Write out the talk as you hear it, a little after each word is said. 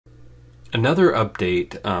Another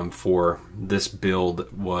update for this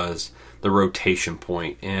build was the rotation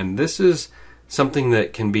point, and this is something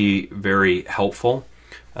that can be very helpful.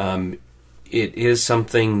 It is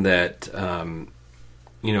something that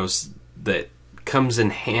that comes in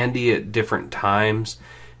handy at different times,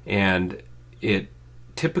 and it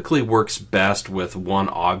typically works best with one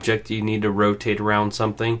object you need to rotate around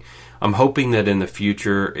something. I'm hoping that in the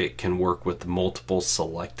future it can work with multiple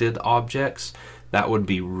selected objects. That would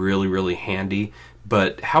be really, really handy.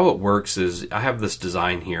 But how it works is I have this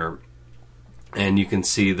design here, and you can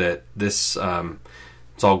see that this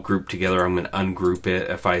it's all grouped together. I'm going to ungroup it.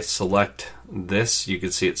 If I select this, you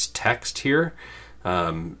can see it's text here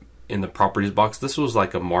in the properties box. This was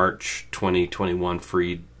like a March 2021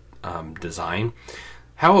 free design.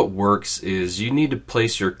 How it works is you need to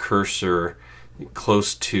place your cursor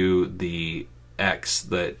close to the X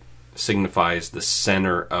that signifies the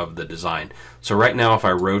center of the design. So right now if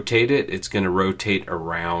I rotate it, it's going to rotate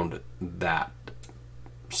around that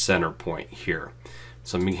center point here.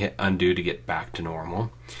 So I'm going to hit undo to get back to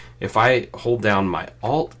normal. If I hold down my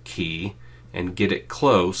Alt key and get it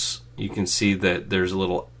close, you can see that there's a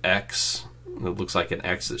little X. It looks like an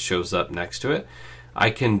X that shows up next to it. I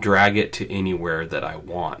can drag it to anywhere that I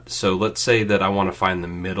want. So let's say that I want to find the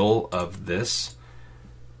middle of this,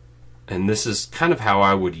 and this is kind of how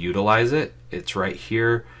I would utilize it. It's right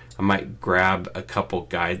here. I might grab a couple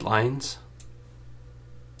guidelines,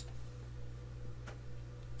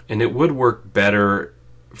 and it would work better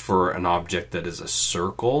for an object that is a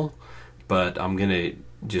circle, but I'm going to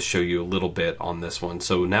just show you a little bit on this one.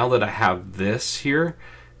 So now that I have this here,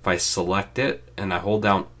 if I select it and I hold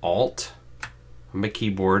down Alt on my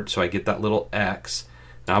keyboard so I get that little X,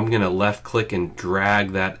 now I'm going to left click and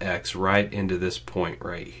drag that X right into this point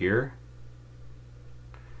right here.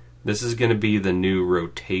 This is going to be the new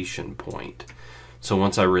rotation point. So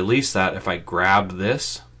once I release that, if I grab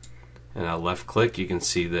this and I left click, you can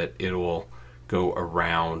see that it will go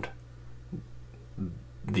around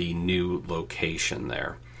the new location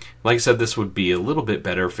there. Like I said, this would be a little bit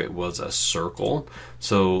better if it was a circle.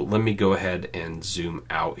 So let me go ahead and zoom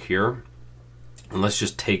out here. And let's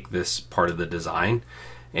just take this part of the design,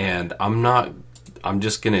 and I'm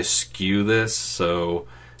just going to skew this so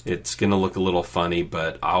it's going to look a little funny,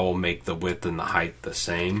 but I will make the width and the height the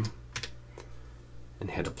same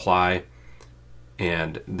and hit apply.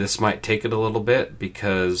 And this might take it a little bit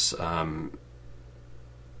because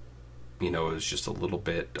it's just a little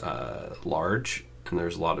bit large, and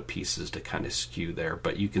there's a lot of pieces to kind of skew there.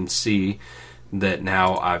 But you can see that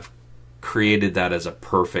now I've created that as a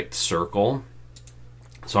perfect circle.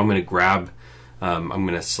 So I'm going to grab, I'm going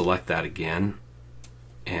to select that again,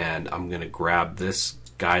 and I'm going to grab this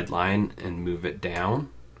guideline and move it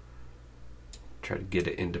down. Try to get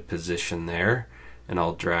it into position there, and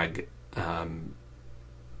I'll drag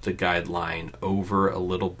the guideline over a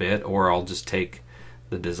little bit, or I'll just take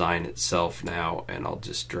the design itself now and I'll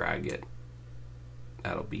just drag it.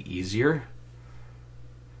 That'll be easier.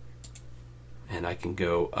 And I can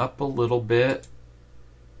go up a little bit.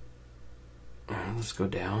 Let's go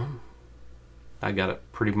down. I got it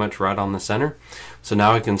pretty much right on the center. So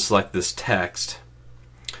now I can select this text.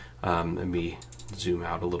 Let me zoom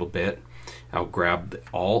out a little bit. I'll grab the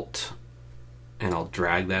Alt and I'll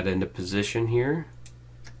drag that into position here.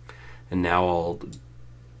 And now I'll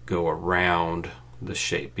go around the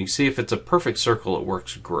shape. You see, if it's a perfect circle, it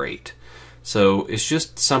works great. So it's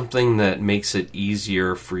just something that makes it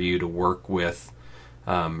easier for you to work with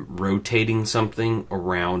rotating something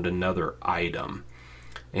around another item.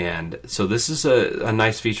 And so this is a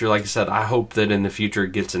nice feature. Like I said, I hope that in the future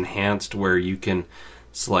it gets enhanced where you can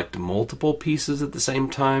select multiple pieces at the same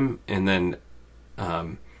time and then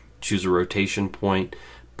choose a rotation point.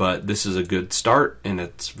 But this is a good start, and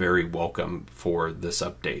it's very welcome for this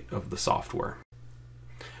update of the software.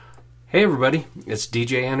 Hey everybody, it's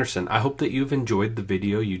DJ Anderson. I hope that you've enjoyed the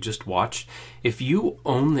video you just watched. If you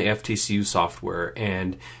own the FTCU software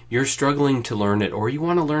and you're struggling to learn it, or you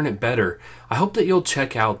want to learn it better, I hope that you'll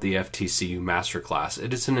check out the FTCU Masterclass.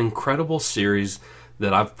 It is an incredible series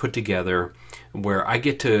that I've put together where I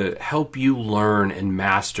get to help you learn and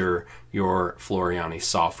master your Floriani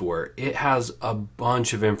software. It has a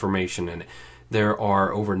bunch of information in it. There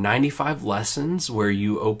are over 95 lessons where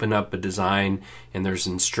you open up a design and there's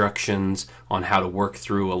instructions on how to work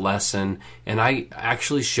through a lesson, and I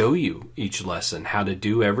actually show you each lesson, how to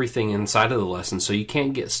do everything inside of the lesson so you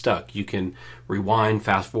can't get stuck. You can rewind,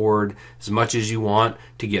 fast forward as much as you want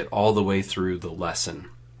to get all the way through the lesson.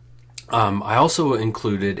 I also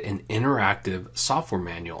included an interactive software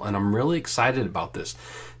manual, and I'm really excited about this.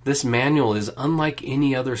 This manual is unlike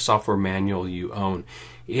any other software manual you own.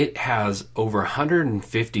 it has over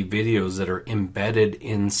 150 videos that are embedded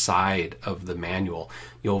inside of the manual.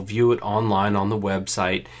 You'll view it online on the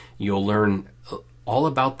website. You'll learn all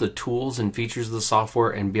about the tools and features of the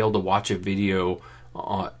software and be able to watch a video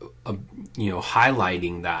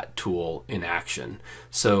highlighting that tool in action.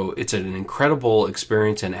 So it's an incredible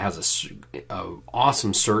experience, and it has a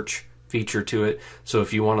awesome search feature to it. So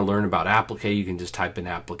if you want to learn about Applique, you can just type in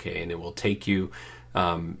Applique and it will take you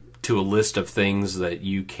to a list of things that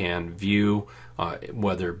you can view,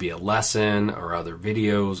 whether it be a lesson or other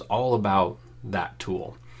videos, all about that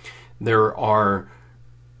tool. There are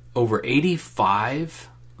over 85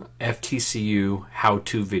 FTCU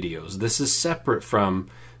how-to videos. This is separate from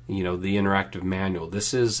the interactive manual.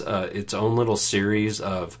 This is its own little series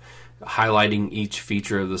of highlighting each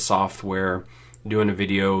feature of the software, doing a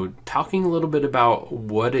video talking a little bit about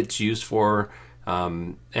what it's used for,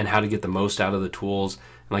 and how to get the most out of the tools.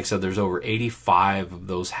 And like I said, there's over 85 of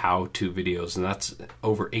those how-to videos, and that's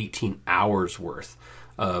over 18 hours worth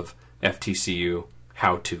of FTCU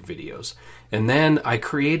how-to videos. And then I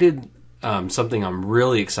created something I'm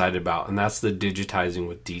really excited about, and that's the Digitizing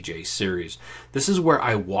with DJ series. This is where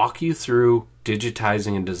I walk you through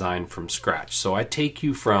digitizing a design from scratch. So I take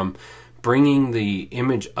you from bringing the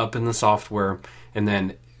image up in the software and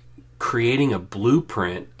then creating a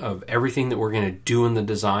blueprint of everything that we're going to do in the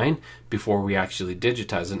design before we actually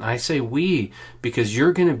digitize it. And I say we because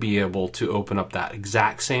you're going to be able to open up that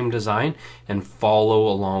exact same design and follow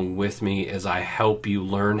along with me as I help you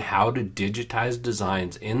learn how to digitize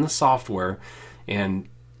designs in the software and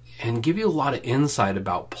give you a lot of insight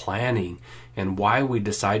about planning and why we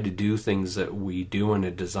decide to do things that we do in a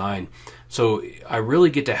design. So I really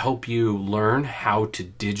get to help you learn how to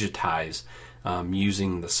digitize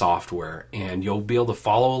using the software, and you'll be able to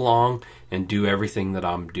follow along and do everything that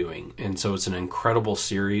I'm doing. And so it's an incredible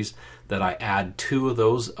series that I add 2 of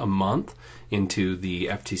those a month into the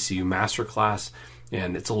FTCU Masterclass,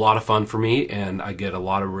 and it's a lot of fun for me, and I get a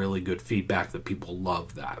lot of really good feedback that people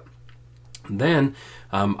love that. Then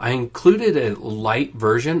I included a light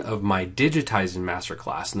version of my Digitizing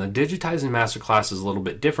Masterclass, and the Digitizing Masterclass is a little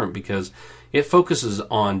bit different because it focuses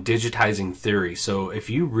on digitizing theory. So if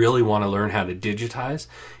you really want to learn how to digitize,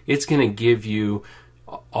 it's going to give you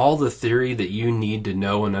all the theory that you need to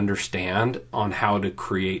know and understand on how to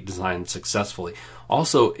create design successfully.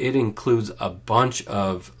 Also, it includes a bunch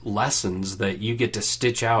of lessons that you get to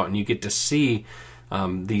stitch out, and you get to see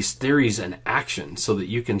these theories in action so that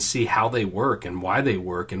you can see how they work and why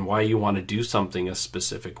you want to do something a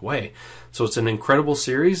specific way. So it's an incredible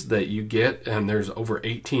series that you get, and there's over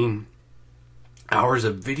 18 hours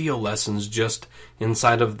of video lessons just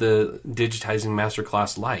inside of the Digitizing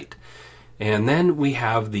Masterclass Lite. And then we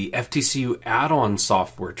have the FTCU add-on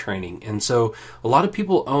software training. And so a lot of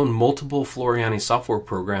people own multiple Floriani software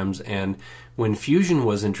programs, and when Fusion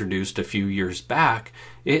was introduced a few years back,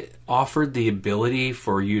 it offered the ability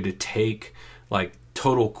for you to take like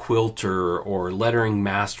Total Quilter or Lettering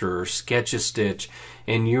Master or Sketch-a-Stitch,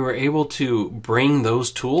 and you were able to bring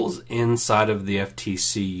those tools inside of the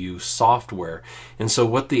FTCU software. And so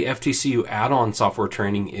what the FTCU add-on software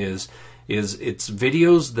training is it's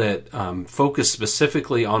videos that focus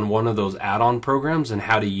specifically on one of those add-on programs and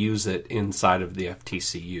how to use it inside of the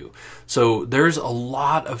FTCU. So there's a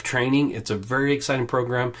lot of training. It's a very exciting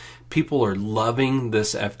program. People are loving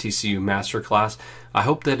this FTCU Masterclass. I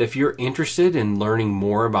hope that if you're interested in learning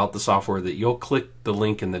more about the software, that you'll click the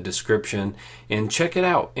link in the description and check it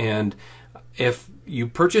out. And if you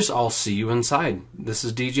purchase, I'll see you inside. This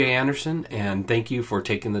is DJ Anderson, and thank you for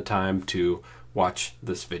taking the time to watch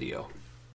this video.